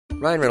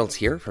Ryan Reynolds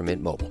here from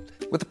Mint Mobile.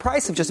 With the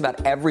price of just about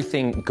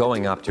everything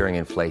going up during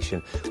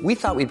inflation, we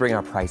thought we'd bring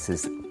our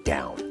prices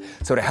down.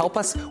 So to help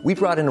us, we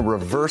brought in a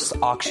reverse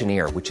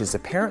auctioneer, which is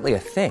apparently a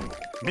thing.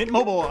 Mint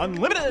Mobile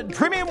Unlimited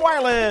Premium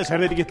Wireless. How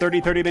to get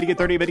 30, 30, bit to get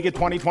 30, bit to get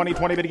 20, 20,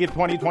 20, bit to get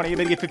 20, 20,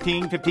 bit to get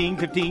 15, 15,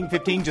 15,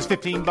 15, just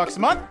 $15 a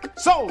month?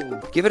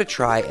 Sold! Give it a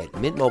try at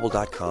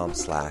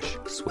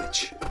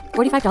mintmobile.com/switch.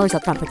 $45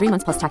 up front for 3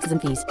 months plus taxes and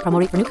fees. Promo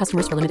rate for new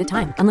customers for limited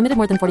time. Unlimited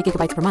more than 40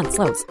 gigabytes per month.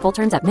 Slows full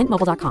terms at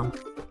mintmobile.com.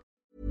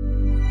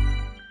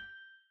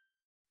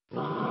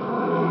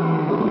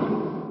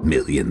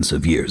 Millions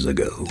of years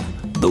ago,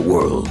 the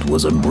world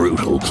was a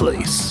brutal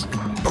place.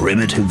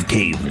 Primitive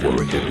cave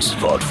warriors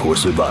fought for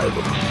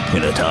survival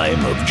in a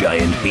time of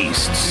giant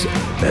beasts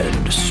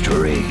and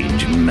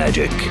strange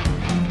magic.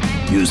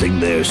 Using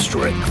their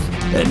strength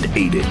and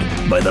aided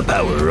by the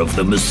power of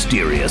the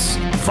mysterious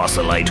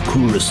fossilite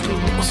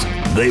crystals,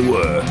 they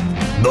were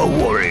the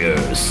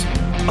warriors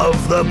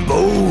of the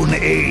Bone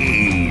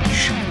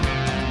Age.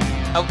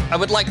 I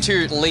would like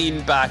to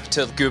lean back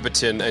to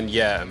Gooberton and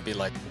be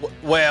like,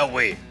 where are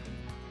we?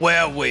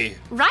 Where are we?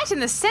 Right in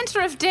the center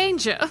of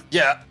danger.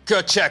 Yeah,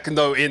 Kerchak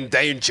no in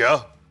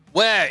danger.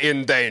 Where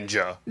in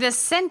danger? The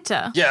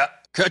center. Yeah,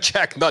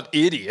 Kerchak not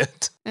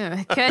idiot.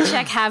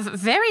 Kerchak have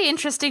very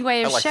interesting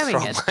way of showing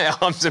it. My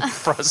arms in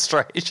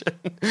frustration.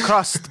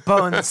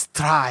 Crossbones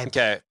tribe.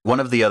 Okay.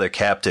 One of the other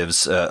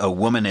captives, a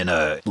woman in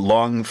a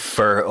long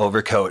fur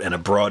overcoat and a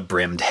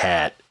broad-brimmed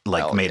hat,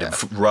 made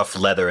of rough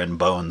leather and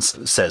bones,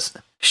 says,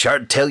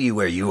 "Shard tell you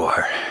where you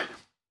are.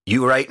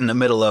 You right in the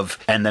middle of..."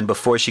 And then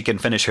before she can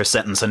finish her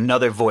sentence,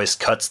 another voice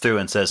cuts through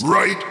and says,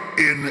 "Right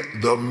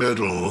in the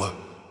middle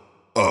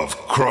of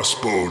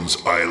Crossbones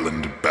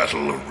Island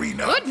Battle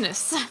Arena."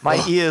 Goodness.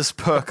 My ears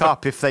perk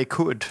up if they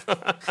could.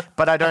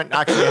 But I don't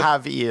actually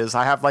have ears.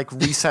 I have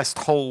recessed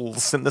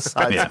holes in the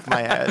sides of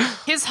my head.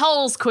 His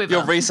holes quiver.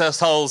 Your recessed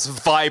holes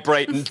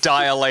vibrate and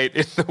dilate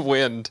in the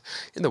wind.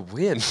 In the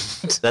wind?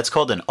 That's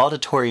called an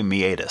auditory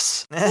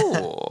meatus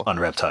on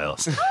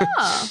reptiles.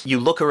 You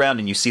look around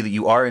and you see that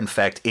you are in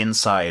fact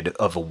inside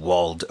of a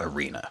walled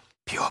arena.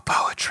 Pure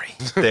poetry.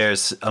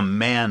 There's a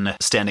man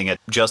standing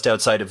just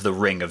outside of the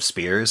ring of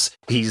spears.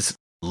 He's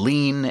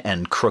lean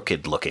and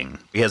crooked looking.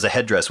 He has a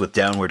headdress with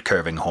downward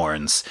curving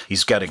horns.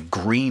 He's got a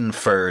green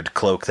furred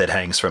cloak that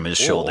hangs from his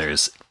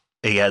shoulders.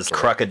 He has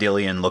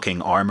crocodilian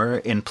looking armor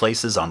in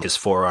places on his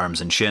forearms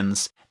and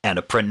shins, and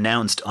a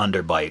pronounced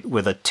underbite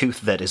with a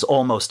tooth that is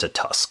almost a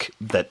tusk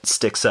that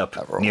sticks up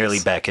nearly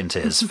back into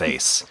his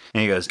face.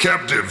 And he goes,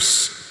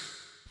 "Captives,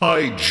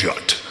 I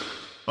Jut,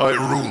 I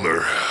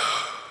ruler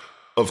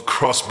of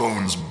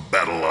Crossbones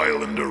Battle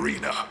Island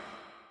Arena.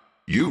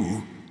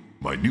 You,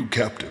 my new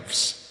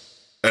captives.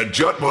 And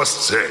Jut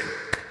must say,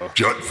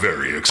 Jut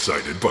very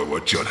excited by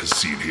what Jut has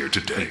seen here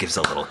today." He gives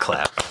a little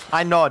clap.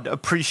 I nod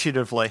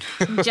appreciatively.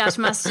 Jut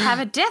must have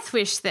a death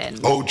wish then.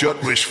 Oh,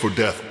 Jut wish for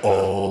death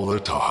all the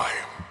time.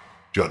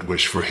 Jut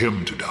wish for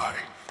him to die,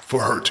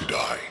 for her to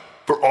die,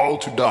 for all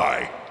to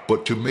die,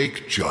 but to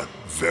make Jut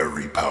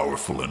very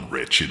powerful and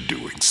rich in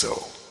doing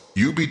so.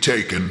 You be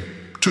taken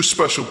to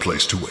special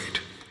place to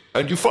wait.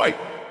 And you fight.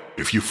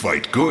 If you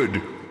fight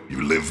good,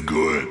 you live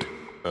good.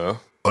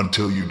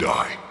 Until you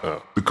die.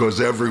 Because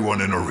everyone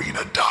in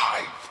Arena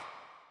die.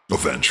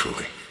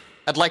 Eventually.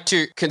 I'd like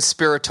to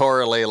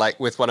conspiratorially,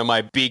 with one of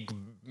my big,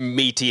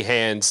 meaty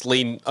hands,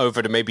 lean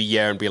over to maybe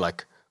Yer and be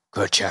like,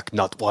 "Kerchak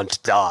not want to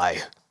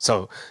die.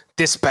 So,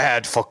 this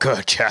bad for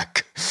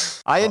Kerchak."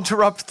 I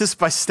interrupt this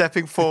by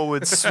stepping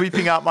forward,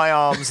 sweeping out my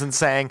arms and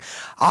saying,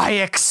 "I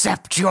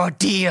accept your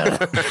deal."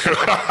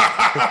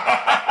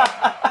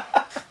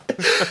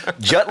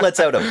 Jut lets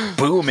out a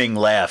booming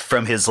laugh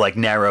from his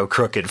narrow,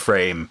 crooked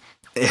frame.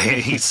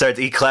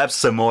 He claps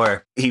some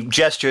more. He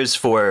gestures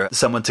for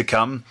someone to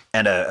come,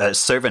 and a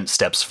servant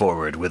steps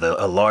forward with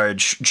a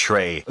large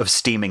tray of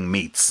steaming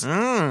meats.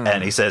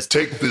 And he says,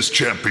 "Take this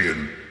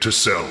champion to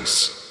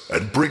Cells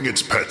and bring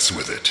its pets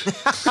with it."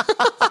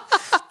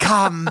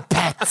 Come,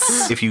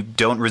 pets. If you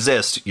don't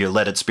resist, you're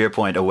led at spear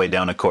point away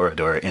down a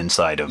corridor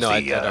inside of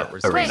I don't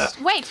resist. arena.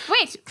 Wait.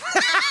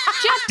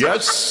 Jut,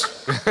 Yes?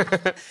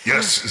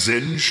 Yes,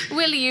 Zinj?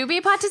 will you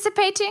be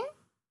participating?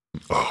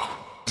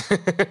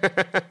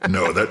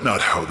 No, that's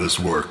not how this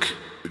work.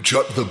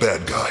 Jut the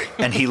bad guy.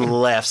 And he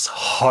laughs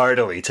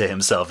heartily to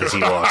himself as he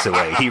walks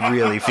away. He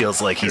really feels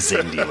like he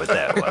zinged you with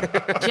that one.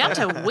 Jut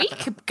a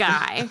weak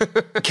guy.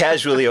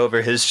 Casually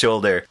over his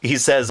shoulder, he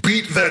says,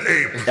 "Beat that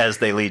ape!" as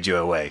they lead you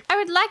away. I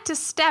would like to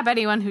stab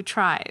anyone who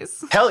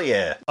tries. Hell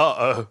yeah.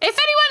 Uh-oh. If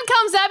anyone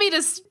comes at me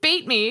to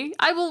beat me,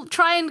 I will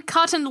try and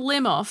cut a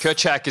limb off.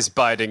 Kerchak is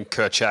biding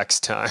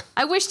Kerchak's time.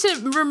 I wish to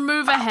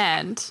remove a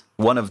hand.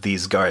 One of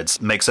these guards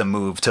makes a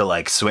move to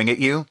swing at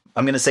you.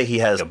 I'm going to say he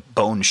has a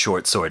bone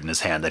short sword in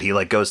his hand that he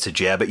goes to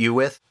jab at you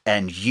with,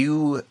 and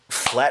you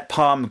flat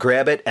palm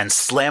grab it and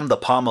slam the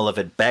pommel of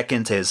it back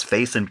into his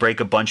face and break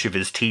a bunch of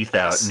his teeth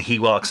out, and he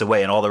walks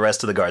away, and all the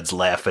rest of the guards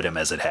laugh at him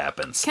as it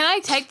happens. Can I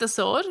take the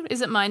sword?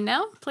 Is it mine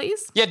now,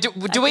 please? Yeah,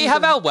 do we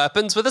have our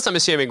weapons with us? I'm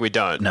assuming we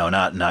don't. No,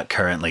 not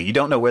currently. You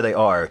don't know where they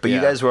are, but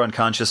you guys were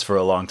unconscious for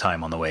a long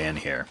time on the way in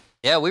here.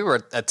 Yeah, we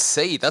were at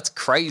sea. That's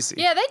crazy.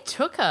 Yeah, they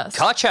took us.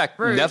 Karchak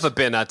Rude. never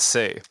been at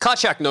sea.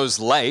 Karchak knows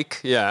lake,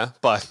 yeah,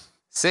 but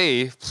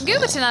sea.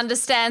 Gooberton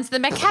understands the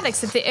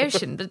mechanics of the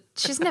ocean, but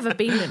she's never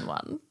been in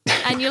one.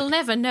 And you'll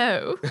never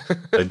know.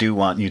 I do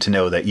want you to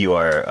know that you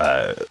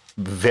are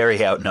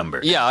very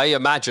outnumbered. Yeah, I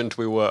imagined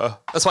we were.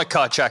 That's why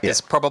Karchak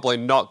is probably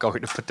not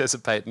going to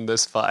participate in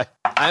this fight.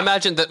 I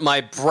imagine that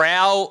my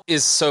brow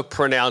is so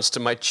pronounced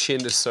and my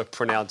chin is so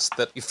pronounced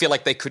that you feel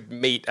like they could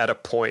meet at a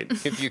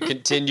point. If you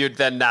continued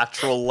their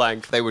natural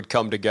length, they would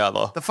come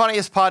together. The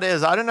funniest part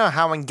is, I don't know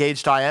how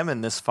engaged I am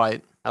in this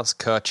fight. How's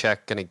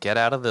Karchak going to get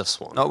out of this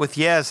one? Not with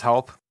Yair's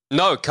help.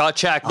 No,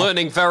 Karchak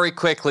learning very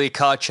quickly.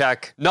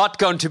 Karchak not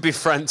going to be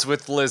friends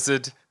with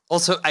Lizard.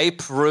 Also,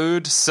 ape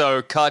rude,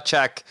 so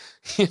Karchak,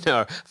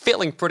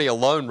 feeling pretty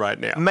alone right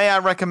now. May I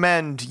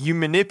recommend you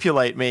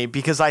manipulate me,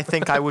 because I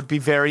think I would be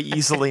very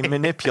easily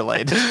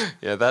manipulated.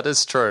 Yeah, that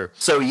is true.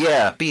 So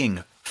yeah,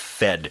 being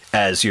fed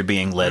as you're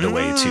being led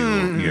away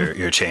to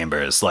your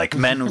chambers. Like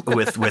men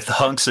with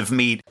hunks of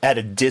meat at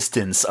a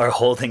distance are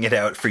holding it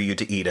out for you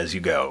to eat as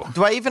you go.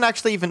 Do I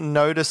even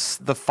notice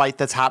the fight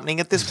that's happening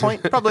at this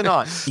point? Probably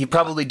not. You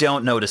probably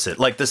don't notice it.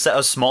 Like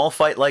a small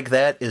fight like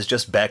that is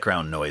just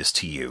background noise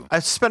to you. I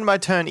spend my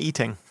turn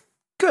eating.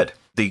 Good.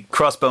 The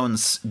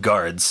Crossbones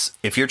guards,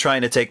 if you're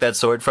trying to take that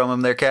sword from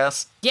him there,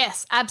 Cass?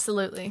 Yes,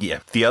 absolutely.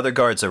 Yeah. The other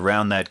guards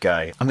around that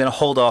guy, I'm going to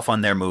hold off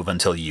on their move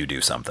until you do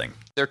something.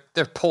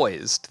 They're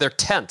poised. They're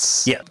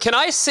tense. Yeah. Can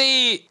I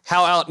see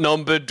how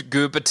outnumbered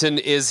Gooberton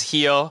is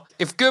here?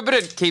 If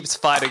Gooberton keeps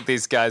fighting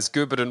these guys,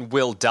 Gooberton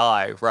will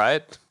die,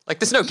 right? Like,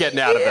 there's no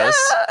getting out of this.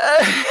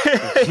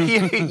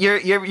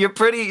 You're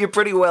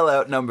pretty well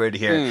outnumbered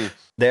here.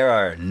 There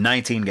are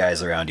 19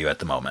 guys around you at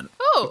the moment.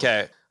 Oh.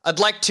 Okay. I'd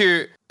like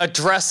to,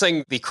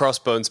 addressing the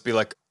Crossbones, be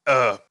like,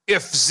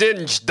 if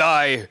Zinj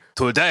die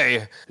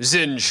today,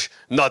 Zinj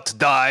not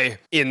die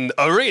in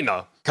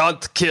arena.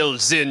 Can't kill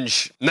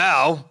Zinj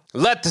now.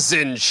 Let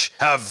Zinj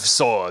have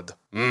sword.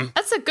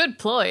 That's a good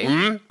ploy.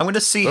 I'm going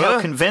to see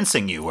how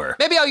convincing you were.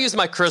 Maybe I'll use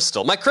my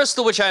crystal. My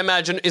crystal, which I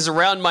imagine is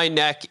around my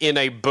neck in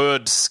a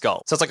bird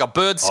skull. So it's like a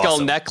bird skull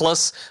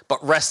necklace,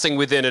 but resting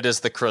within it is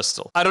the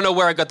crystal. I don't know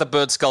where I got the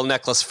bird skull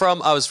necklace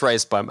from. I was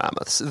raised by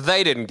mammoths.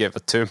 They didn't give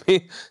it to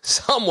me.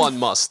 Someone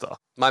must have.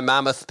 My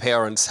mammoth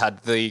parents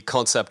had the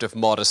concept of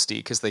modesty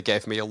because they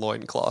gave me a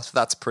loincloth.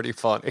 That's pretty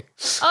funny.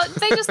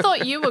 They just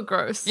thought you were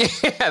gross.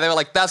 Yeah, they were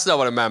like, that's not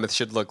what a mammoth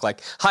should look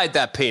like. Hide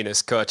that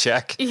penis,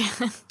 Kerchak.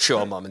 Yeah.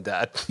 Sure, Mom and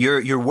Dad.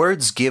 Your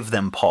words give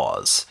them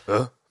pause.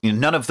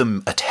 None of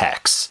them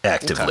attacks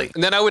actively. Okay.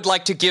 And then I would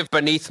like to give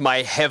beneath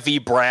my heavy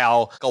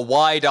brow a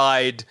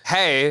wide-eyed,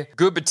 hey,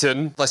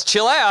 Gooberton, let's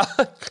chill out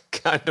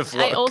kind of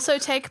look. I also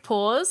take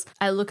pause.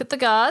 I look at the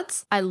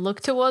guards. I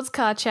look towards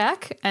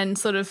Karchak and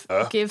sort of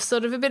give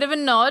sort of a bit of a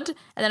nod.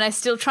 And then I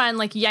still try and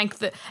like yank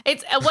the...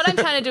 What I'm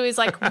trying to do is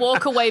like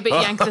walk away but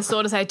yank the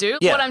sword as I do.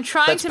 Yeah, what I'm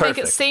trying to make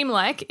it perfect. seem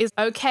like is,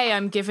 okay,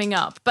 I'm giving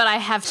up, but I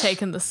have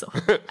taken the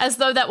sword. As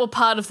though that were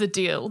part of the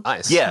deal.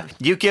 Nice. Yeah,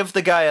 you give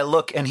the guy a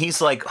look and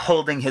he's like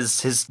holding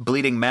his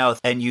bleeding mouth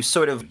and you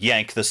sort of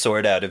yank the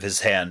sword out of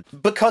his hand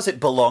because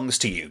it belongs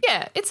to you.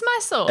 Yeah, it's my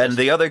sword. And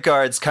the other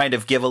guards kind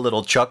of give a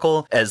little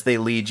chuckle as they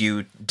lead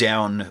you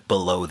down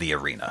below the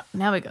arena.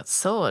 Now we got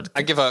sword.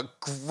 I give a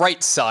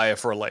great sigh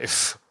of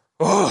relief.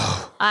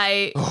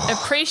 I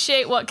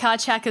appreciate what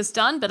Karchak has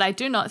done, but I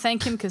do not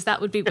thank him because that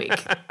would be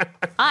weak.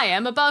 I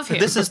am above him.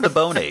 This is the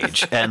Bone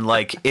Age, and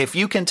like, if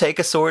you can take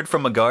a sword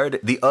from a guard,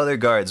 the other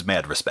guard's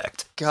mad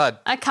respect. God.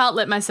 I can't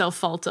let myself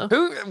falter.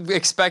 Who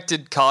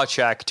expected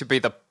Karchak to be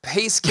the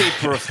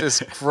peacekeeper of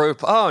this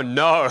group? Oh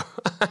no.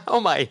 How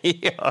am I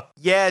here?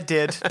 Yeah, it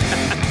did.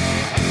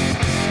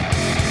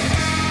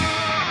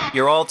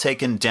 You're all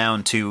taken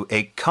down to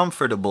a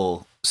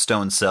comfortable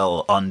stone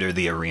cell under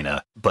the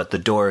arena, but the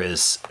door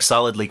is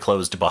solidly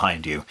closed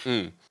behind you.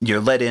 You're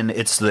let in.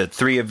 It's the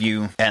three of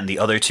you and the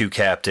other two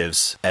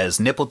captives. As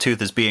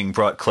Nippletooth is being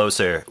brought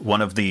closer,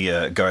 one of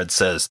the guards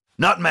says,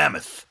 "Not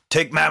Mammoth.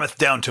 Take Mammoth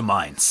down to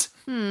mines."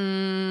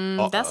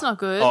 That's not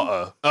good.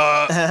 What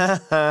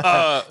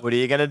are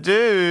you gonna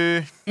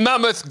do?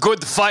 Mammoth,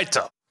 good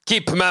fighter.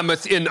 Keep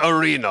Mammoth in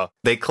arena.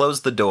 They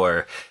close the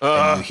door,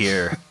 and you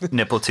hear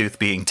Nippletooth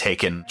being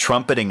taken,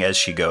 trumpeting as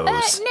she goes.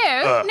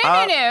 No.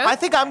 I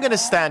think I'm gonna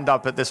stand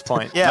up at this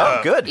point. Yeah.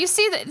 Oh, good. You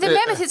see, the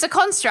mammoth is a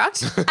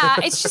construct.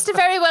 It's just a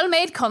very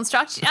well-made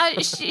construct.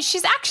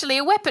 She's actually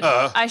a weapon.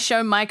 I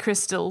show my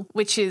crystal,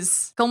 which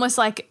is almost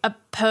like a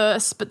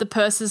purse, but the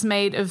purse is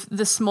made of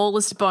the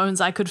smallest bones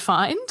I could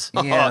find.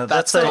 Yeah,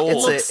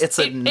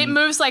 It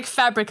moves like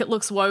fabric. It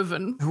looks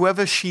woven.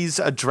 Whoever she's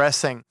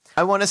addressing,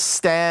 I want to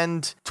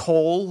stand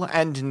tall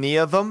and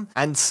near them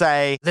and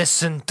say,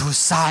 "Listen to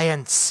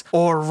science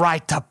or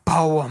write a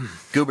poem."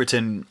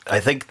 Gooberton, I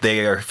think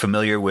they are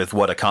familiar with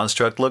what a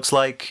construct looks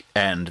like,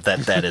 and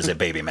that is a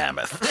baby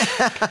mammoth.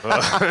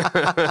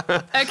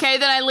 Okay,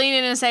 then I lean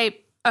in and say,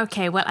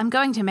 Okay, well, I'm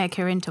going to make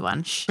her into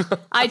one. Shh.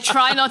 I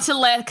try not to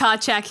let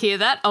Karchak hear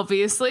that,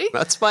 obviously.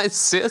 That's my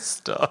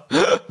sister.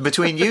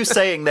 Between you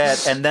saying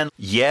that and then,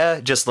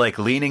 just like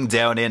leaning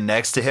down in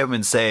next to him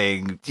and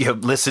saying,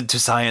 listen to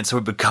science or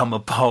become a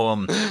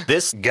poem.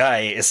 This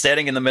guy is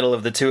standing in the middle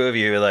of the two of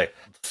you like,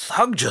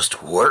 Thug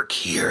just work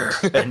here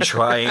and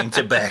trying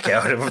to back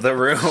out of the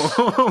room.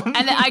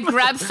 And then I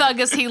grab Thug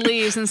as he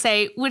leaves and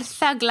say, would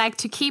Thug like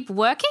to keep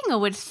working or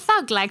would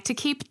Thug like to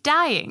keep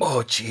dying?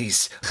 Oh,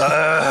 jeez.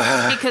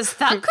 Because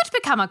Thug could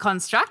become a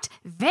construct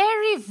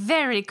very,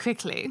 very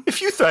quickly.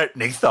 If you threaten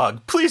me,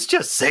 Thug, please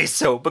just say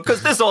so,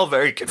 because this is all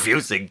very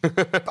confusing.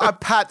 I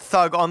pat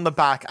Thug on the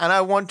back, and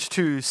I want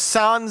to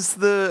sounds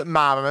the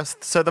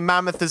mammoth, so the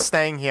mammoth is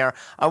staying here.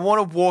 I want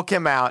to walk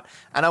him out,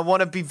 and I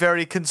want to be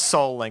very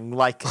consoling,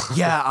 like,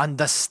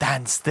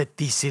 understands that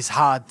this is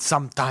hard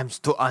sometimes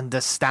to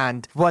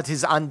understand. What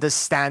is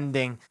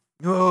understanding?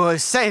 Oh,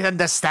 say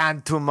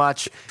understand too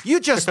much. You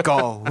just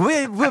go.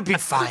 We'll be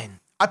fine.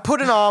 I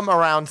put an arm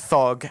around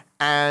Thug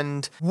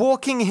and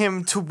walking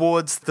him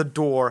towards the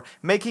door,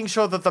 making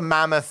sure that the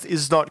mammoth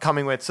is not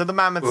coming with. So the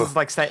mammoth is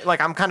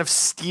like I'm kind of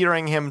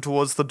steering him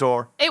towards the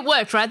door. It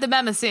worked, right? The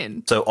mammoth's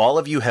in. So all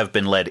of you have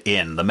been led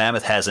in. The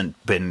mammoth hasn't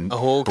been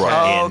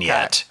brought in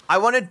yet. I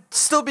want to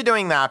still be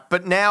doing that,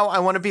 but now I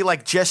want to be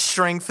like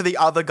gesturing for the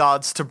other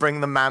guards to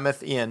bring the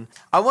mammoth in.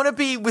 I want to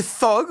be with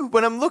Thug.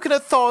 When I'm looking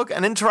at Thug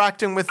and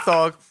interacting with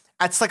Thug,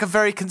 it's like a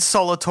very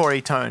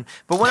consolatory tone.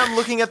 But when I'm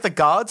looking at the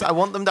guards, I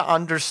want them to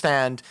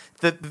understand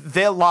that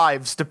their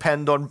lives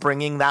depend on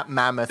bringing that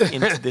mammoth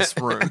into this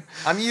room.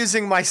 I'm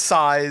using my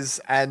size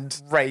and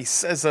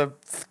race as a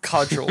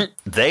cudgel.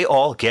 They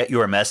all get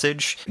your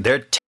message.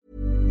 They're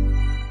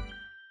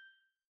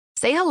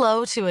Say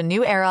hello to a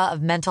new era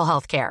of mental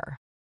health care.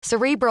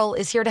 Cerebral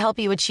is here to help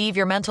you achieve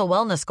your mental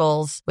wellness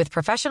goals with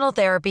professional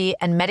therapy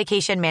and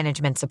medication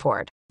management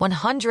support.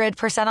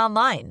 100%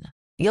 online.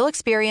 You'll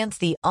experience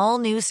the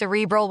all-new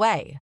Cerebral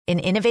Way, an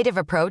innovative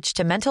approach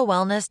to mental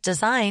wellness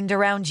designed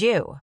around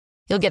you.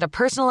 You'll get a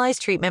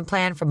personalized treatment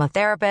plan from a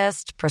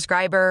therapist,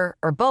 prescriber,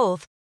 or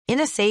both in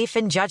a safe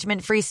and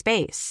judgment-free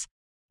space.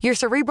 Your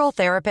Cerebral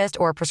therapist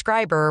or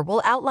prescriber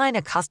will outline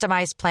a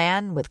customized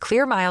plan with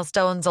clear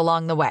milestones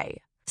along the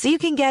way, so you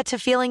can get to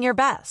feeling your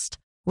best.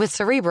 With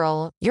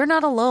Cerebral, you're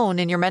not alone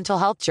in your mental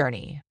health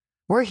journey.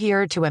 We're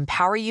here to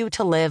empower you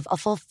to live a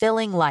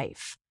fulfilling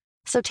life.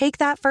 So take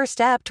that first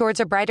step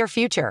towards a brighter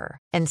future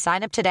and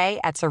sign up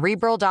today at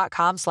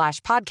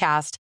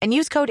Cerebral.com/podcast and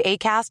use code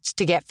ACAST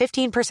to get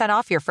 15%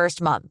 off your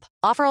first month.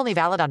 Offer only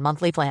valid on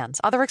monthly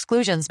plans. Other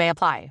exclusions may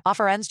apply.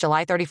 Offer ends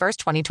July 31st,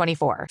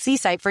 2024. See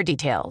site for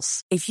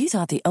details. If you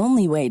thought the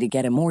only way to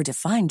get a more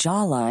defined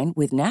jawline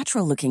with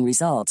natural-looking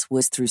results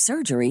was through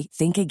surgery,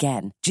 think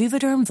again.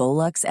 Juvederm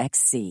Volux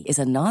XC is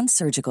a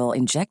non-surgical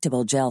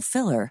injectable gel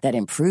filler that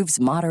improves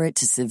moderate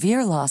to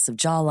severe loss of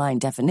jawline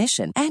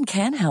definition and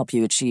can help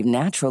you achieve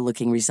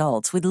natural-looking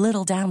results with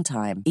little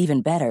downtime.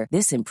 Even better,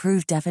 this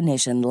improved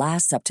definition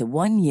lasts up to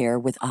 1 year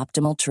with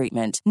optimal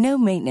treatment. No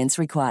maintenance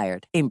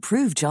required.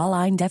 Improve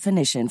jawline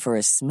definition for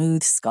a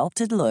smooth,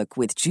 sculpted look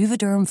with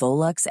Juvederm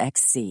Volux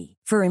XC.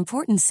 For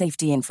important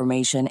safety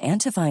information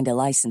and to find a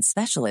licensed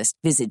specialist,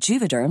 visit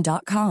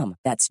Juvederm.com.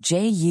 That's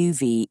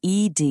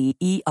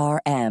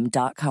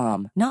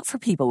JUVEDERM.com. Not for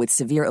people with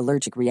severe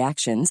allergic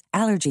reactions,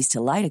 allergies to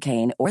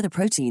lidocaine, or the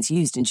proteins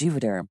used in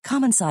Juvederm.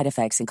 Common side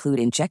effects include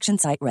injection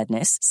site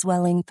redness,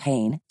 swelling,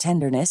 pain,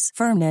 tenderness,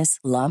 firmness,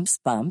 lumps,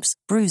 bumps,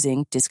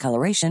 bruising,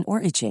 discoloration,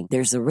 or itching.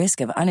 There's a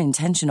risk of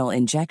unintentional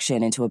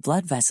injection into a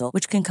blood vessel,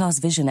 which can cause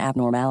vision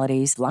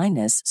abnormalities,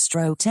 blindness,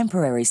 stroke,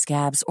 temporary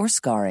scabs, or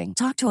scarring.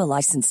 Talk to a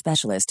licensed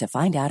specialist to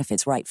find out if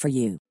it's right for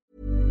you.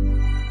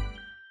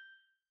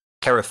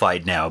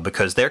 terrified now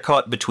because they're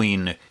caught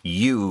between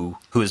you,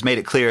 who has made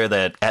it clear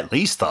that at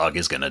least Thog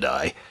is going to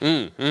die,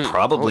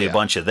 probably a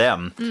bunch of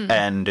them,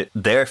 and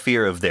their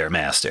fear of their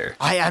master.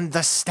 I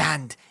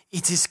understand.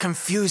 It is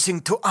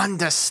confusing to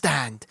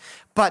understand.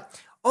 But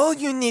all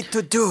you need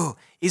to do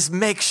is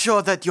make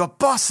sure that your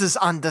bosses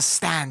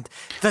understand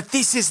that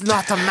this is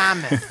not a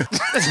mammoth.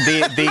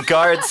 The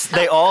guards,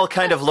 they all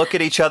kind of look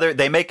at each other.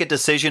 They make a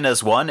decision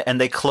as one, and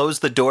they close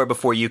the door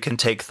before you can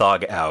take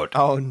Thog out.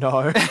 Oh,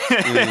 no.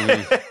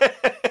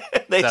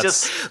 They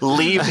just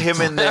leave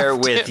him in there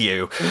with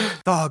you.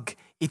 Thog,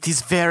 it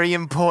is very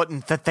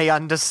important that they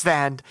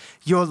understand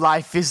your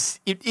life is...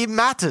 It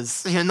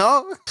matters, you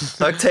know?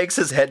 Thug takes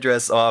his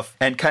headdress off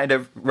and kind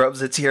of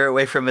rubs a tear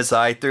away from his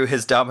eye through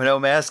his domino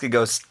mask and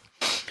goes...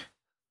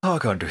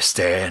 Thug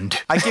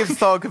understand. I give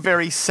Thug a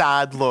very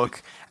sad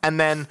look, and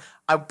then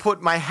I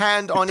put my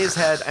hand on his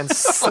head and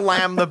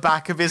slam the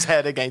back of his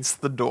head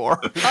against the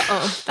door.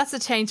 Uh-oh, that's a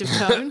change of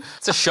tone.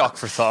 It's a shock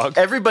for Thug.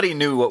 Everybody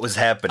knew what was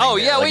happening. Oh,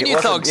 there. yeah, Like, we it knew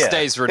wasn't- Thug's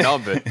days were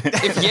numbered.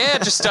 If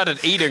just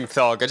started eating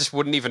Thug, I just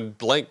wouldn't even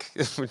blink.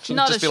 Would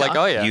Not just a be like, shock.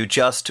 oh, yeah. You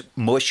just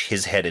mush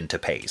his head into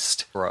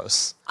paste.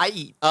 Gross. I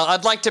eat.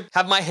 I'd like to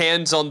have my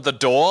hands on the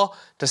door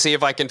to see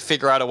if I can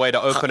figure out a way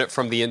to open it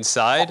from the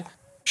inside.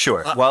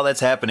 Sure. While that's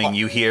happening,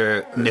 you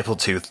hear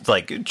Nippletooth,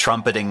 like,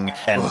 trumpeting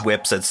and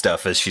whips and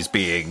stuff as she's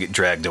being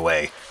dragged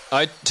away.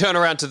 I turn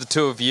around to the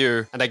two of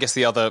you, and I guess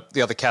the other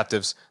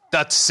captives.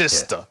 That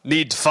sister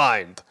need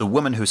find. The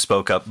woman who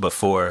spoke up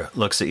before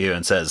looks at you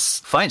and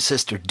says, "Find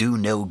sister do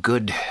no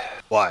good.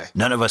 Why?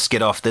 None of us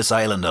get off this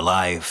island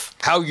alive."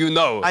 How you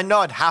know? I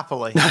nod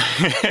happily.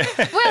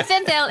 Well,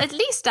 then they'll at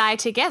least die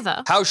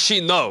together. How she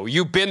know?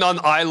 You been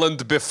on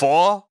island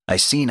before? I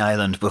seen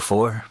island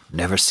before.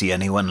 Never see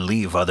anyone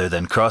leave other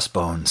than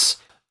Crossbones.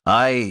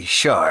 I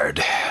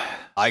Shard.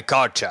 I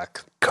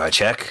Karchak.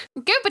 Karchak?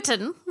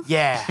 Gooberton.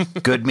 Yeah.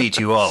 Good meet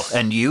you all.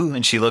 And you?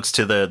 And she looks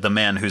to the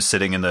man who's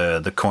sitting in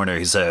the corner.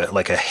 He's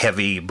like a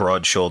heavy,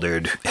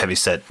 broad-shouldered,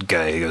 heavy-set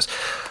guy. He goes,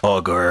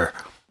 Augur.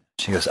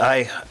 She goes,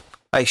 I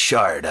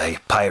Shard, I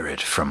pirate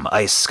from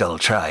Ice Skull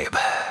Tribe.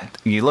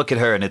 You look at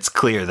her and it's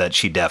clear that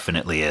she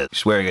definitely is.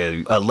 She's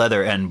wearing a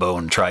leather end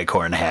bone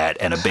tricorn hat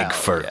and a big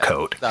fur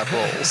coat. That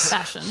rolls.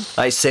 Fashion.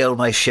 I sailed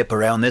my ship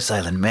around this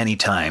island many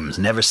times.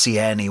 Never see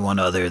anyone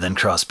other than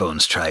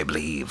Crossbones Tribe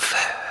leave.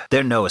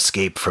 They're no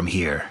escape from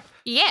here.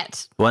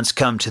 Yet. Once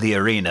come to the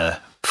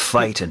arena,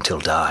 fight until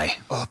die.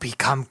 Or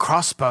become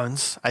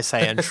Crossbones, I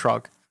say and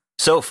shrug.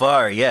 So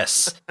far,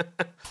 yes.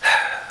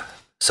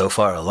 So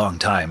far, a long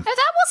time. No,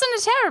 that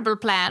wasn't a terrible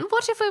plan.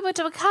 What if we were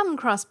to become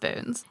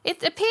Crossbones?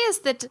 It appears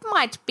that it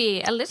might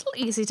be a little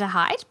easy to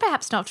hide,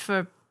 perhaps not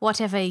for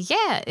whatever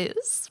year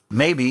is.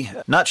 Maybe.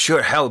 Not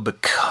sure how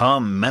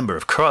become member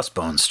of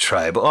Crossbones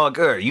Tribe.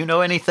 Augur, you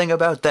know anything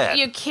about that?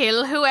 You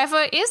kill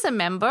whoever is a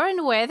member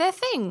and wear their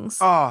things.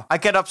 Oh, I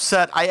get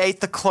upset. I ate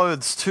the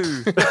clothes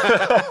too.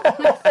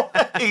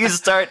 You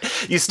start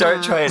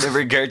trying to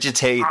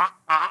regurgitate.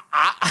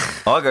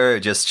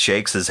 Augur just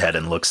shakes his head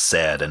and looks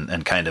sad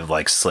and kind of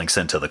like slinks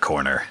into the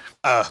corner.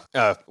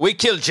 We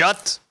kill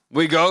Jut.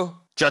 We go.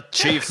 Jut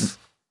Chief.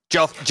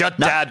 Jut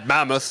Dad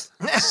Mammoth.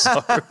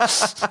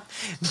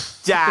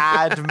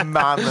 Dad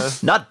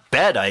Mammoth. Not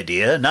bad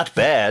idea, not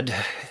bad.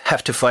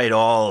 Have to fight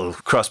all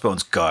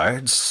Crossbones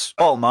guards,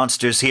 all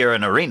monsters here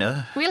in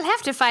arena. We'll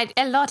have to fight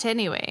a lot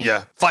anyway.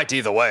 Yeah, fight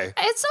either way.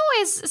 It's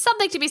always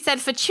something to be said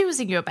for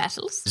choosing your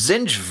battles.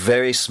 Zinj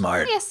very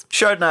smart. Yes.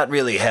 Shard not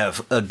really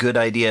have a good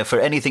idea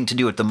for anything to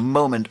do at the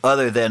moment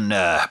other than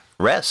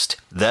rest.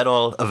 That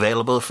all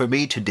available for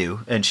me to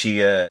do. And she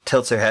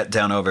tilts her hat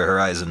down over her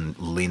eyes and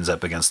leans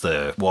up against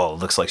the wall.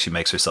 Looks like she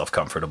makes herself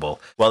comfortable.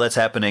 While that's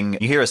happening,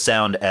 you hear a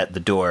sound at the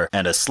door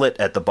and a slit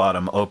at the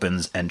bottom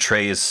opens and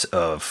trays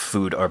of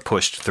food are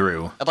pushed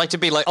through. I'd like to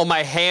be like on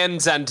my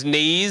hands and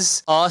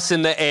knees, ass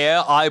in the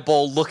air,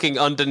 eyeball looking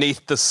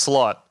underneath the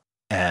slot.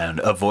 And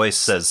a voice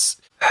says,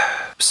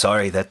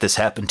 "Sorry that this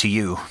happened to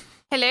you."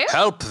 Hello?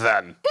 Help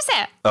then. Who's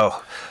there?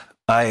 Oh,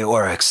 I,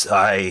 Oryx,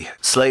 I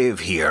slave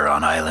here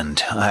on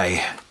island.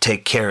 I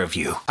take care of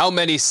you. How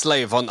many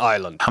slave on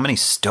island? How many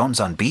stones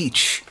on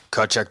beach?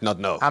 Karchak not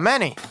know. How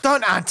many?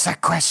 Don't answer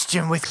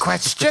question with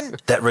question.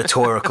 That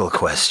rhetorical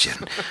question.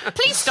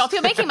 Please stop,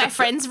 you're making my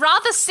friends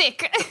rather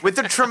sick. With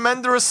a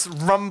tremendous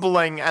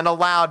rumbling and a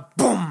loud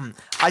boom,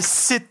 I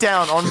sit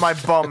down on my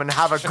bum and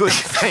have a good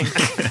think.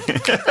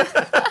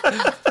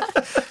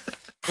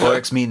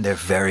 Oryx mean there are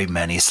very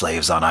many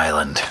slaves on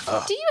island.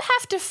 Do you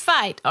have to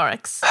fight,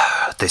 Oryx?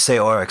 They say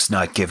Oryx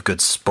not give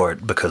good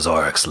sport because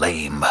Oryx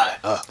lame.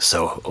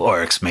 So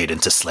Oryx made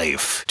into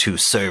slave to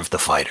serve the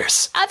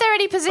fighters. Are there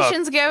any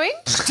positions going?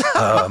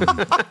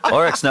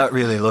 Oryx not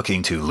really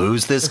looking to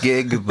lose this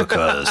gig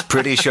because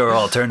pretty sure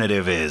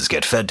alternative is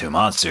get fed to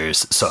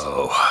monsters,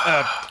 so...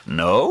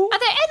 No? Are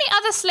there any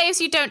other slaves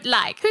you don't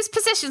like, whose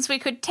positions we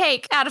could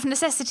take out of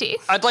necessity?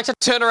 I'd like to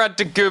turn around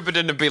to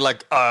Gooberton and be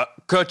like,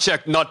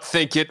 Karchak not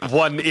think it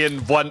one in,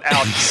 one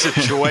out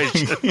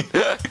situation.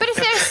 But if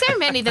there are so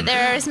many that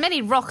there are as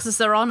many rocks as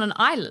there are on an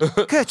island.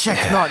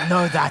 Kerchak not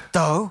know that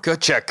though.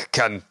 Karchak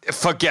can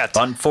forget.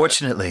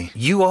 Unfortunately,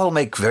 you all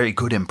make very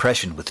good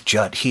impression with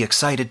Jut. He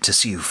excited to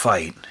see you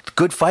fight.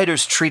 Good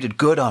fighters treated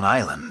good on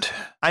island.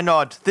 I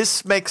nod.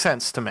 This makes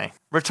sense to me.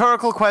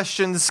 Rhetorical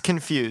questions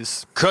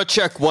confuse.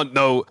 Karchak want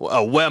know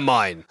where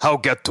mine, how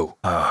get to.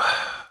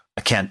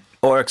 I can't...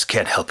 Oryx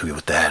can't help you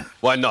with that.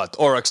 Why not?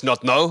 Oryx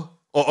not know?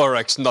 Or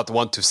Oryx not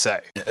want to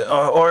say?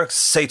 Oryx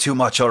say too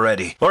much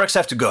already. Oryx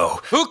have to go.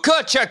 Who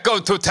Karchak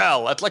going to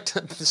tell? I'd like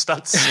to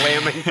start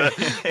slamming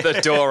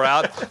the door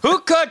out.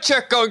 Who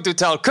Karchak going to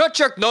tell?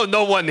 Karchak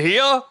no one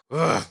here?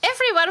 Ugh.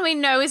 Everyone we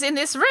know is in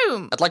this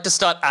room. I'd like to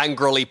start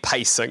angrily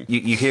pacing.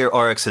 You hear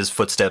Oryx's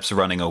footsteps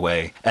running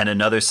away, and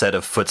another set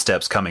of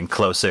footsteps coming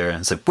closer,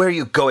 and say, "Where are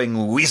you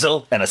going,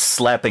 weasel?" And a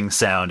slapping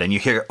sound, and you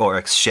hear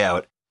Oryx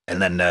shout. And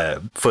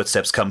then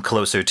footsteps come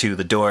closer to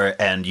the door,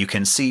 and you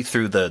can see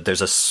through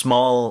there's a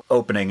small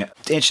opening,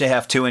 1.5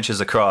 inches, 2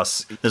 inches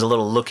across. There's a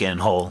little look-in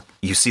hole.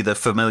 You see the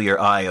familiar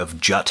eye of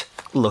Jut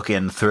look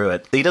in through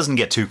it. He doesn't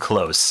get too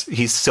close.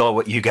 He saw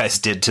what you guys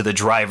did to the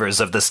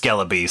drivers of the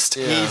Skelebeast.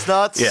 Yeah. He's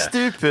not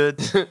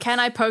stupid. Can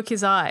I poke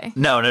his eye?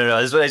 No.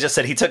 That's what I just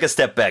said. He took a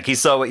step back. He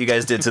saw what you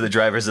guys did to the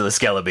drivers of the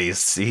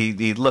Skelebeast.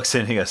 He looks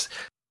in and he goes,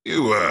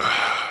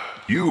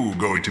 You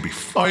going to be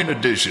fine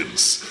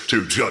additions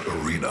to Jut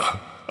Arena.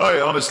 I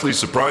honestly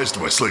surprised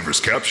my slavers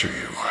capture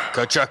you.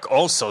 Kerchak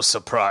also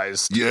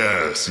surprised.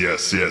 Yes.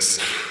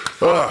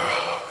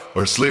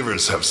 Our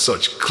slavers have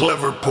such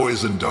clever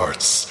poison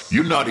darts.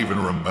 You not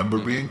even remember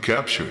being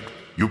captured.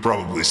 You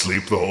probably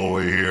sleep the whole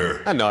way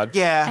here. I nod.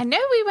 Yeah. I know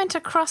we went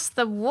across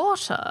the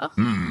water.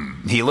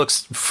 He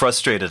looks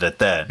frustrated at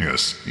that.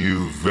 Yes,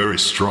 you very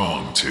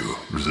strong to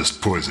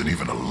resist poison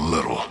even a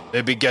little.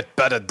 Maybe get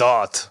better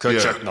dart.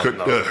 Kerchak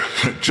not know.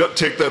 Just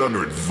take that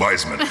under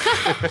advisement.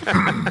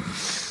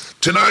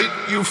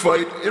 Tonight, you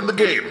fight in the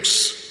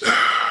games.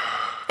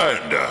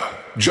 And,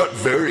 Jut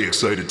very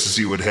excited to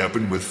see what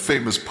happened with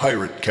famous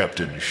pirate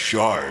Captain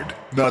Shard.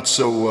 Not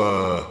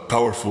so,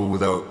 powerful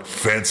without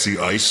fancy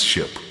ice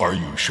ship, are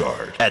you,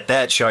 Shard? At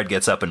that, Shard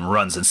gets up and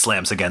runs and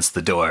slams against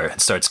the door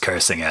and starts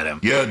cursing at him.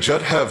 Yeah,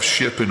 Jut have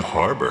ship in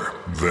harbor.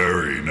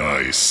 Very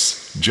nice.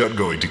 Jut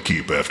going to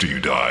keep after you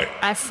die.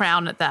 I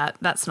frown at that.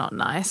 That's not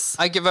nice.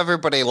 I give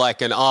everybody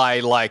like an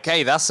eye, like,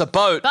 hey, that's a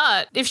boat.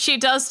 But if she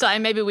does die,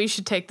 maybe we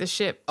should take the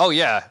ship. Oh,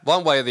 yeah.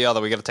 One way or the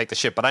other, we got to take the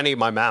ship, but I need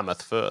my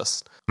mammoth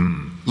first.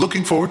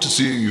 Looking forward to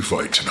seeing you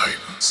fight tonight.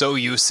 So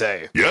you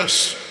say.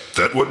 Yes,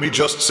 that what me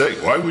just say.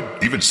 Why would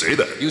even say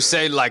that? You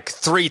say like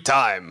 3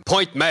 times.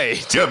 Point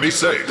made. Yeah, me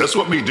say. That's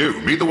what me do.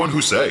 Me the one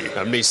who say.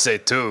 And me say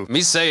too.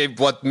 Me say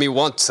what me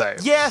want say.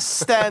 Yes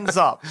stands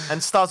up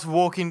and starts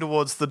walking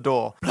towards the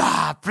door.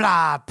 Blah,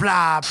 blah,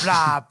 blah,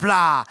 blah,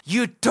 blah.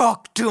 You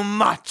talk too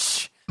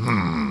much.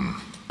 I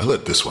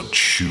let this one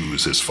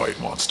choose his fight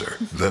monster.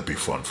 That'd be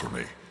fun for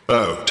me.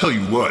 Oh, tell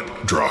you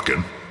what,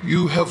 Draken.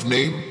 You have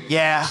name?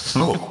 Yeah.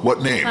 Oh,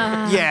 what name?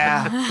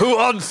 Yeah. Who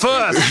on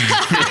first?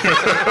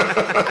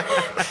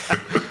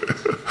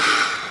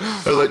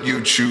 I let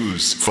you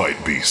choose,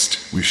 fight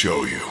beast. We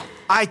show you.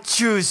 I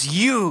choose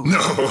you. No.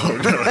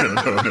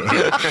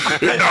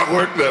 It not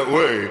work that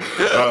way.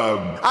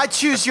 I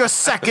choose your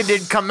second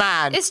in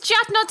command. Is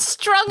Jut not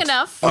strong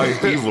enough? I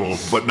evil,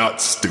 but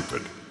not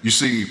stupid. You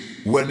see,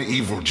 when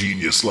evil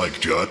genius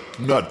like Jut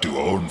not do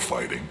own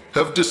fighting,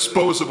 have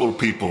disposable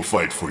people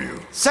fight for you.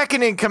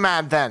 Second in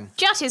command, then.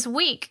 Jut is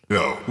weak.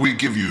 No, we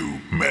give you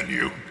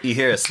menu. You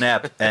hear a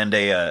snap, and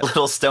a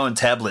little stone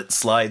tablet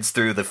slides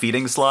through the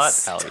feeding slot.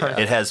 Yeah.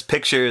 It has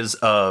pictures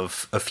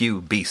of a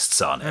few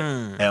beasts on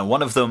it. And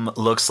one of them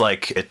looks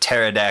like a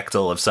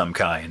pterodactyl of some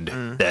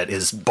kind that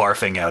is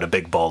barfing out a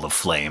big ball of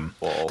flame.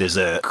 Whoa. There's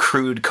a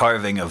crude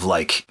carving of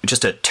like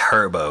just a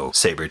turbo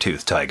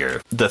saber-toothed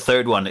tiger. The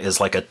third one is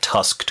like a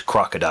tusked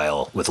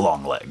crocodile with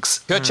long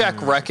legs.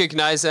 Kerchak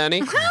recognize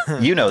any?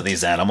 You know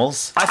these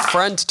animals. I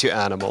friend to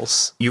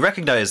animals. You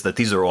recognize that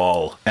these are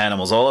all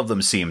animals. All of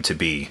them seem to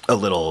be a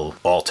little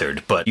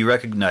altered, but you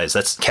recognize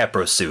that's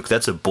Caprosuk,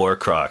 that's a boar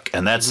croc,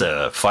 and that's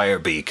a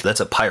firebeak, that's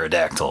a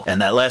pyrodactyl,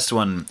 and that last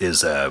one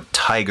is a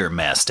tiger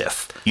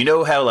mastiff. You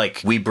know how,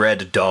 like, we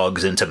bred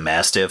dogs into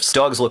mastiffs?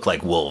 Dogs look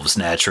like wolves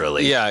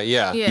naturally.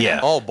 Yeah.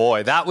 Oh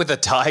boy, that with a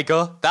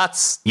tiger?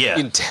 That's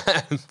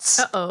intense.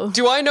 Uh-oh.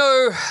 Do I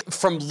know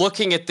from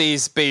looking at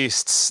these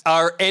beasts,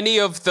 are any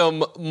of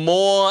them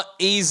more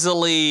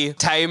easily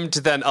tamed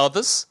than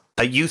others?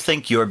 You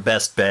think your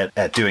best bet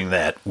at doing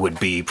that would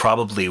be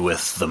probably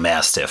with the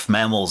mastiff.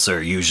 Mammals are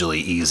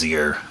usually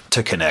easier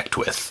to connect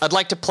with. I'd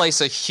like to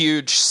place a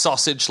huge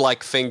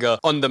sausage-like finger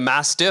on the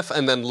mastiff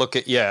and then look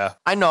at,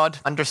 I nod,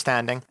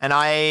 understanding, and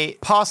I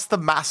pass the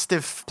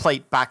mastiff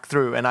plate back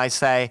through and I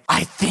say,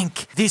 I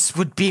think this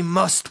would be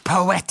most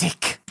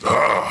poetic.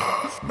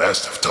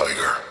 Mastiff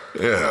tiger.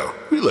 Yeah,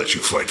 we let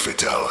you fight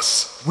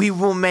Fatalis. We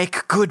will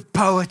make good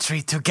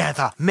poetry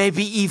together,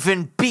 maybe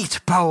even beat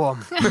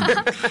poem.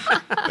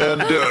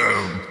 And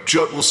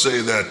Jut will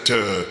say that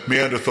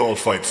Neanderthal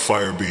fight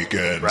Firebeak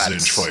and Rats.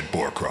 Zinj fight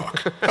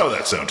Boarcroc. How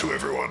that sound to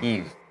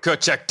everyone?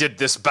 Kerchak did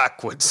this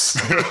backwards.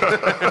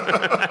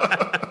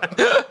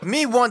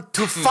 Me want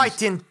to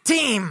fight in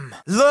team.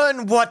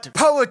 Learn what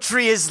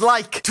poetry is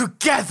like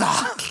together.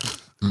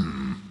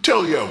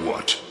 Tell ya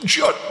what,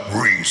 Jut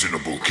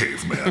reasonable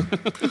caveman.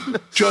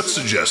 Jut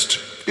suggest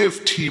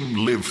if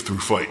team live through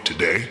fight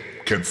today,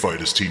 can fight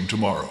his team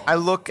tomorrow. I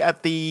look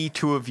at the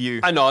two of you.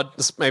 I nod.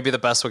 This may be the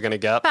best we're going to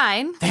get.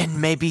 Fine.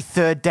 Then maybe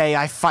third day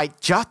I fight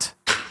Jut.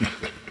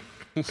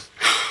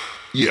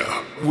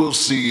 Yeah, we'll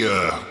see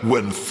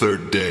when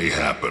third day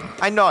happen.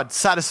 I nod,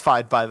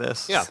 satisfied by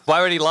this. Yeah,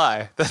 why would he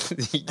lie?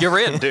 You're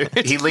in,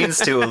 dude. He leans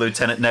to a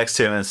lieutenant next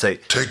to him and say,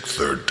 Take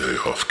third day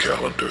off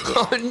calendar, though.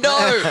 Oh,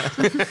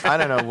 no! I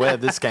don't know where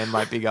this game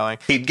might be going.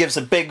 he gives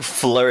a big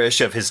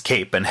flourish of his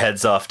cape and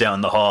heads off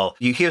down the hall.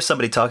 You hear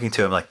somebody talking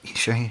to him like, you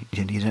sure you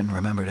didn't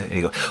remember that? And he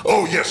goes,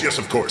 Oh, yes,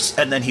 of course.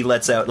 and then he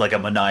lets out like a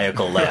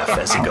maniacal laugh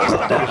as he goes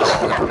on down the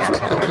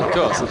hall. Of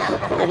course.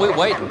 Well, we're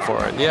waiting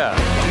for it, yeah.